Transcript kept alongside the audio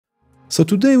So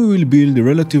today we will build a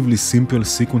relatively simple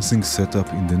sequencing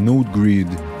setup in the node grid.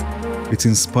 It's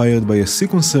inspired by a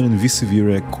sequencer in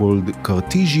VCV called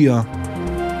Cartesian.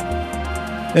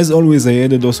 As always, I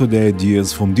added also the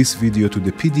ideas from this video to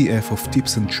the PDF of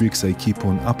tips and tricks I keep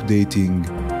on updating.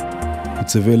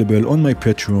 It's available on my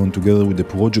Patreon together with the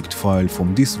project file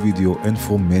from this video and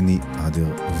from many other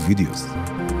videos.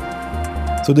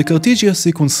 So the Cartesian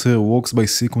sequencer works by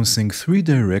sequencing 3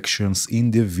 directions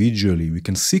individually. We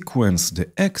can sequence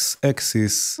the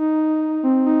x-axis.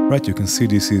 Right, you can see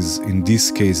this is in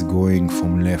this case going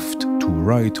from left to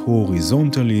right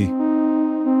horizontally.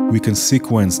 We can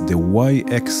sequence the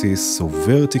y-axis, so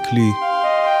vertically.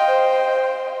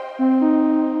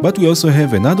 But we also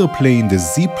have another plane, the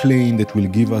z-plane, that will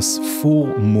give us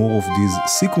 4 more of these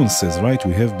sequences, right?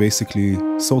 We have basically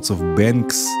sorts of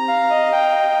banks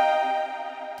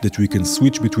that we can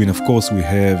switch between. Of course, we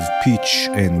have pitch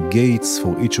and gates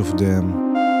for each of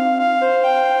them.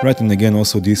 Right, and again,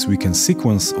 also this we can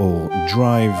sequence or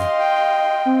drive.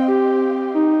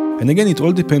 And again, it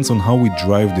all depends on how we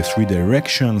drive the 3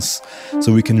 directions,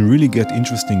 so we can really get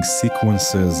interesting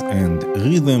sequences and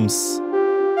rhythms.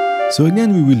 So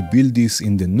again, we will build this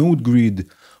in the node grid.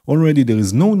 Already there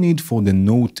is no need for the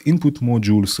note input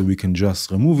module, so we can just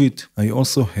remove it. I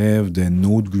also have the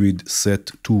node grid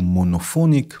set to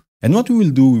monophonic. And what we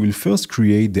will do, we will first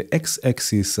create the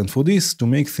x-axis, and for this, to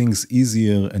make things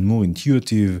easier and more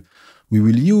intuitive, we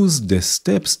will use the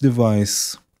steps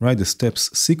device, right, the steps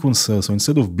sequencer. So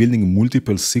instead of building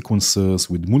multiple sequencers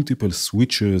with multiple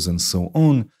switches and so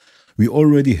on, we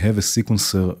already have a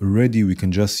sequencer ready we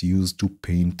can just use to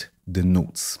paint the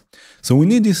notes. So we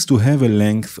need this to have a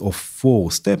length of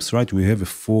 4 steps, right? We have a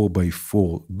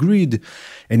 4x4 grid,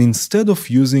 and instead of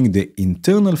using the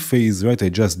internal phase, right, I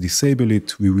just disable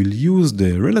it, we will use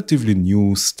the relatively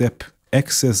new step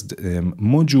access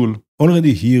module.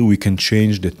 Already here we can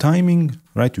change the timing,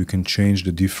 right? We can change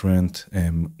the different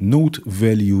note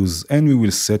values, and we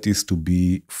will set this to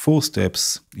be 4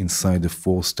 steps inside the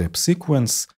 4-step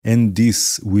sequence, and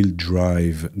this will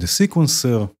drive the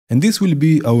sequencer. And this will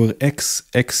be our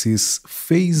x-axis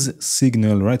phase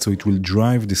signal, right? So it will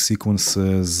drive the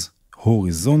sequences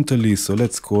horizontally. So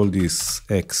let's call this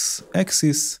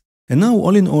x-axis. And now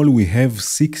all in all we have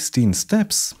 16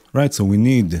 steps, right? So we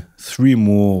need 3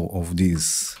 more of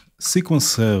these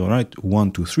sequencer, right?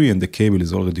 1, 2, 3, and the cable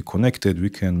is already connected. We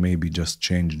can maybe just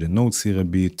change the notes here a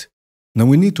bit. Now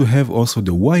we need to have also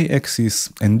the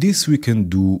y-axis, and this we can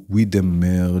do with the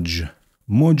merge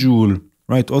module,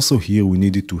 right? Also here we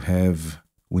need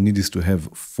this to have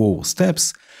 4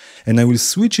 steps, and I will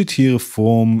switch it here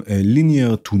from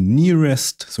linear to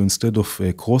nearest. So instead of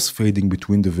crossfading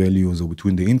between the values or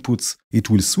between the inputs, it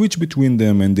will switch between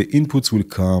them, and the inputs will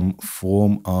come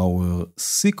from our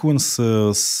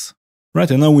sequencers.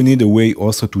 Right, and now we need a way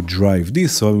also to drive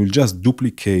this, so I will just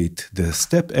duplicate the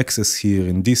step axis here.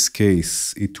 In this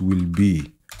case, it will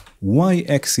be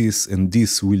y-axis, and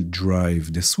this will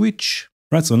drive the switch.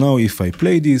 Right, so now if I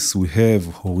play this, we have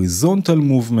horizontal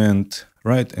movement,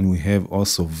 right, and we have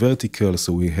also vertical,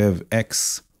 so we have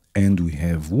X and we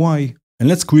have Y. And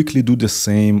let's quickly do the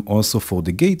same also for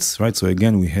the gates, right? So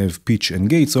again, we have pitch and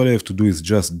gates. All I have to do is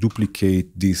just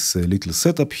duplicate this little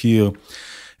setup here.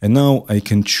 And now I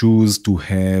can choose to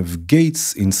have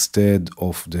gates instead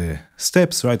of the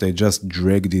steps, right? I just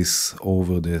drag this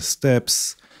over the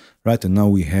steps, right? And now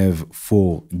we have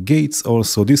 4 gates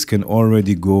also. This can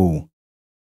already go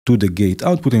to the gate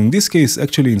output. In this case,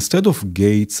 actually, instead of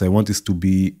gates, I want this to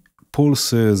be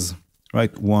pulses,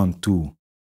 right? 1, 2,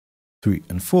 3,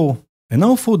 and 4. And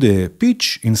now for the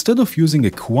pitch, instead of using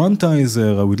a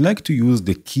quantizer, I would like to use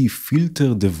the key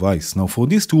filter device. Now for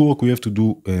this to work, we have to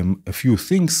do a few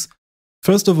things.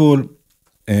 First of all,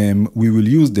 we will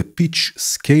use the pitch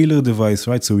scaler device,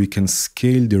 right? So we can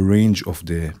scale the range of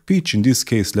the pitch. In this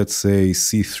case, let's say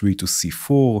C3 to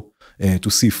C4. To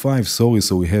C5, sorry,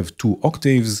 so we have 2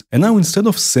 octaves. And now instead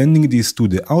of sending this to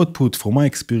the output, from my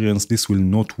experience, this will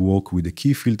not work with the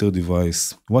key filter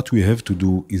device. What we have to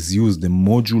do is use the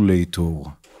modulator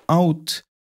out,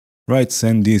 right?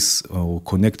 Send this or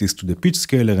connect this to the pitch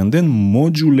scaler, and then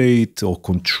modulate or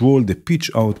control the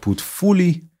pitch output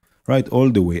fully, right,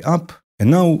 all the way up. And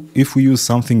now if we use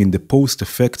something in the post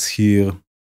effects here,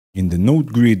 in the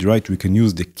node grid, right, we can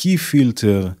use the key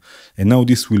filter, and now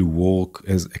this will work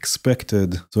as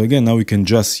expected. So again, now we can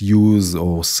just use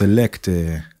or select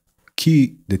a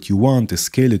key that you want, a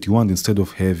scale that you want, instead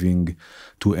of having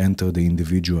to enter the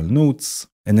individual notes.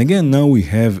 And again, now we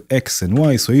have X and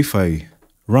Y. So if I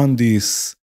run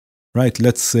this, right,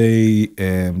 let's say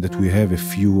that we have a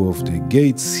few of the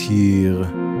gates here.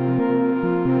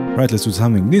 Right, let's do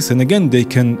something like this. And again, they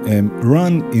can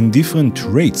run in different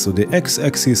rates. So the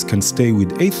x-axis can stay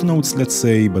with eighth notes, let's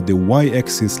say, but the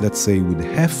y-axis, let's say, with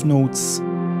half notes.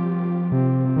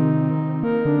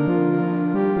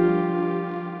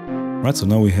 Right, so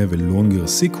now we have a longer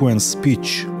sequence,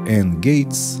 pitch and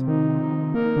gates.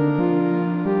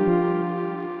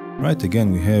 Right,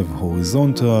 again, we have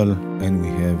horizontal and we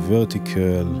have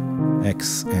vertical,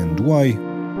 x and y.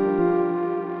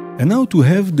 And now to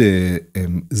have the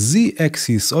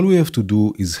z-axis, all we have to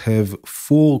do is have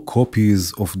 4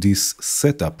 copies of this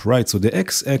setup, right? So the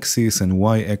x-axis and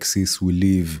y-axis will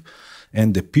leave,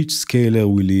 and the pitch scalar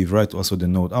will leave, right? Also the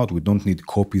note out, we don't need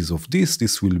copies of this.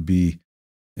 This will be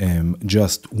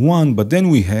just 1, but then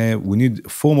we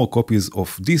need 4 more copies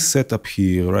of this setup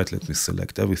here, right? Let me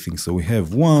select everything. So we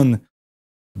have 1,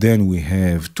 then we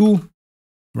have 2,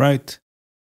 right?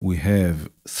 We have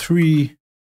 3,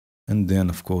 and then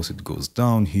of course it goes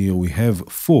down here. We have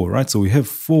 4, right? So we have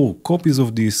 4 copies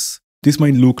of this. This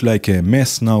might look like a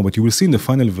mess now, but you will see in the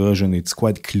final version it's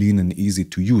quite clean and easy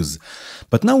to use.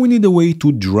 But now we need a way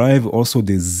to drive also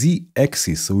the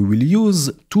z-axis. So we will use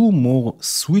 2 more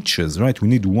switches, right? We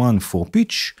need 1 for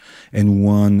pitch and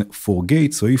 1 for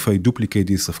gate. So if I duplicate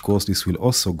this, of course, this will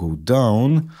also go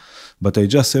down. But I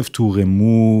just have to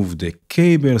remove the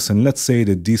cables, and let's say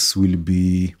that this will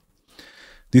be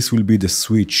the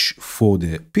switch for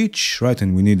the pitch, right?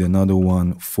 And we need another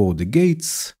one for the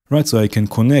gates, right? So I can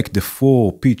connect the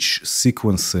 4 pitch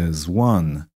sequences,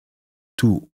 1,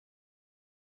 2,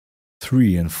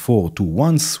 3, and 4 to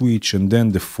one switch, and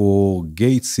then the 4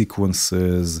 gate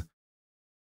sequences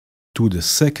to the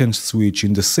second switch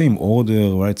in the same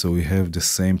order, right? So we have the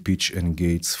same pitch and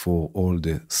gates for all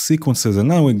the sequences. And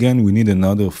now again, we need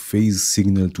another phase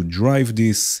signal to drive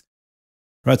this,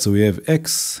 right? So we have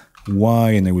X,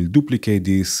 Y, and I will duplicate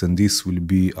this, and this will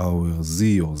be our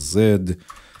Z or Z,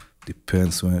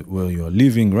 depends where you are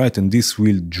living, right? And this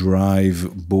will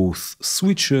drive both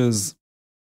switches.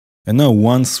 And now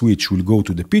one switch will go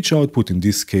to the pitch output. In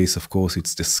this case, of course,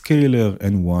 it's the scalar,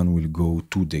 and one will go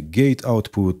to the gate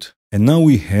output. And now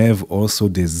we have also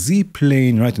the Z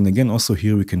plane, right? And again, also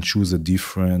here we can choose a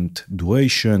different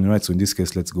duration, right? So in this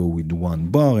case, let's go with 1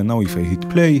 bar. And now if I hit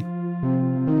play,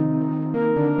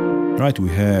 right, we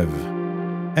have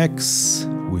X,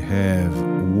 we have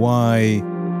Y,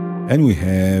 and we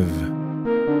have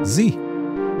Z.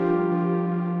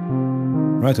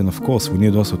 Right, and of course we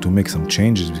need also to make some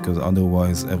changes because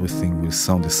otherwise everything will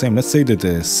sound the same. Let's say that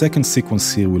the second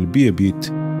sequence here will be a bit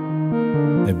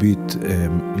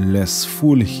less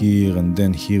full here, and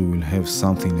then here we'll have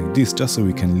something like this, just so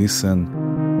we can listen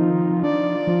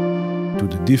to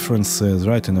the differences,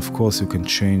 right? And of course you can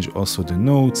change also the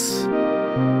notes.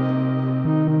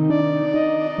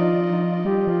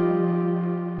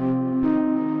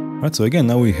 Right, so again,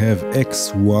 now we have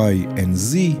X, Y, and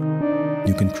Z.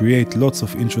 You can create lots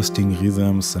of interesting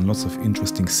rhythms and lots of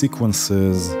interesting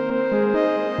sequences.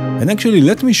 And actually,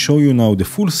 let me show you now the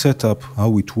full setup,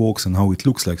 how it works and how it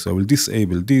looks like. So I will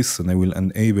disable this and I will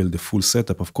enable the full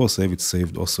setup. Of course, I have it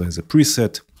saved also as a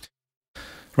preset.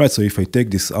 Right, so if I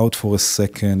take this out for a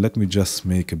second, let me just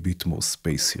make a bit more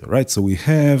space here. Right, so we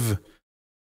have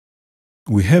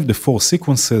the 4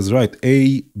 sequences, right?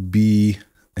 A, B,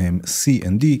 C,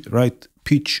 and D, right?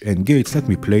 Pitch and gates. Let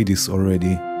me play this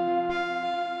already.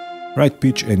 Right,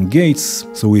 pitch and gates.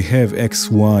 So we have X,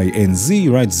 Y, and Z,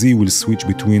 right? Z will switch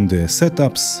between the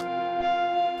setups.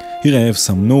 Here I have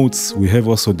some notes. We have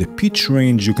also the pitch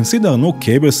range. You can see there are no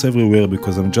cables everywhere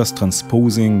because I'm just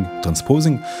transporting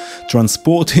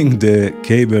the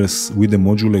cables with the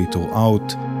modulator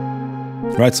out.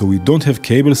 Right, so we don't have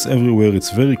cables everywhere.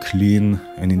 It's very clean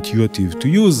and intuitive to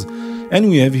use. And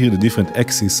we have here the different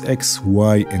axes, X,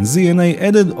 Y, and Z. And I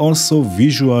added also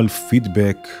visual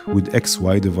feedback with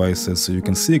XY devices, so you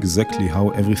can see exactly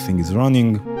how everything is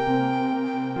running.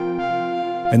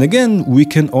 And again, we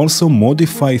can also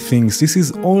modify things. This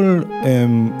is all,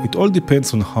 it all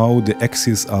depends on how the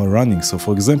axes are running. So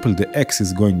for example, the X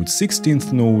is going with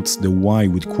 16th notes, the Y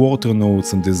with quarter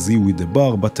notes, and the Z with the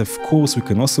bar. But of course, we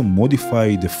can also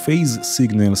modify the phase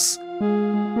signals.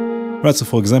 Right, so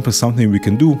for example, something we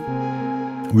can do,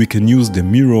 we can use the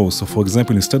mirror. So for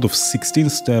example, instead of 16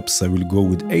 steps, I will go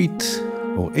with 8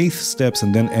 or 8 steps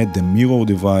and then add the mirror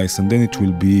device, and then it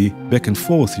will be back and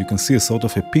forth. You can see a sort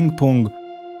of a ping pong.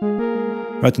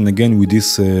 Right, and again with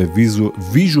this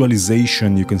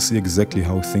visualization, you can see exactly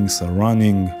how things are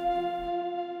running.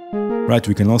 Right,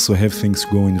 we can also have things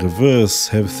go in reverse,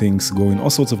 have things go in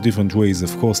all sorts of different ways.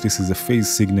 Of course, this is a phase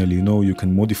signal, you know, you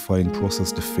can modify and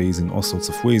process the phase in all sorts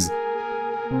of ways.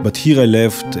 But here I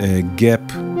left a gap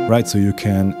right? So you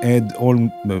can add all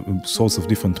sorts of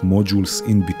different modules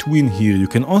in between here. You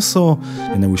can also,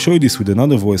 and I will show you this with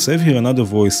another voice, I have here another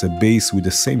voice, a bass with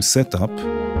the same setup.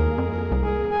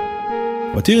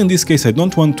 But here in this case, I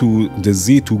don't want the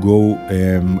Z to go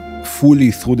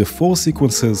fully through the 4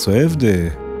 sequences, so I have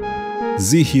the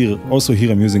Z here, also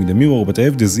here I'm using the mirror, but I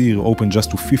have the Z here open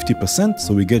just to 50%,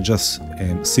 so we get just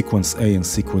sequence A and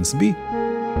sequence B.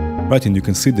 Right, and you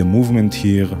can see the movement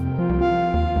here.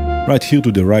 Right here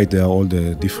to the right, there are all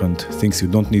the different things you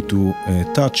don't need to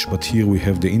touch, but here we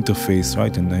have the interface,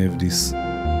 right, and I have this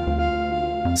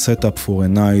setup for a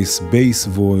nice bass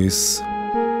voice.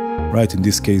 Right, in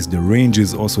this case the range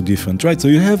is also different, right? So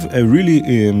you have a really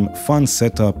fun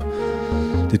setup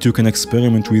that you can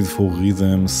experiment with for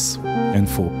rhythms and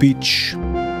for pitch,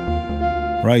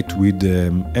 right, with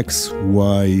X,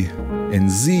 Y, and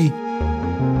Z.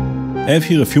 I have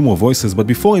here a few more voices, but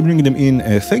before I bring them in,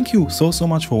 thank you so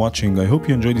much for watching. I hope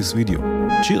you enjoyed this video.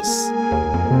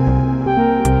 Cheers!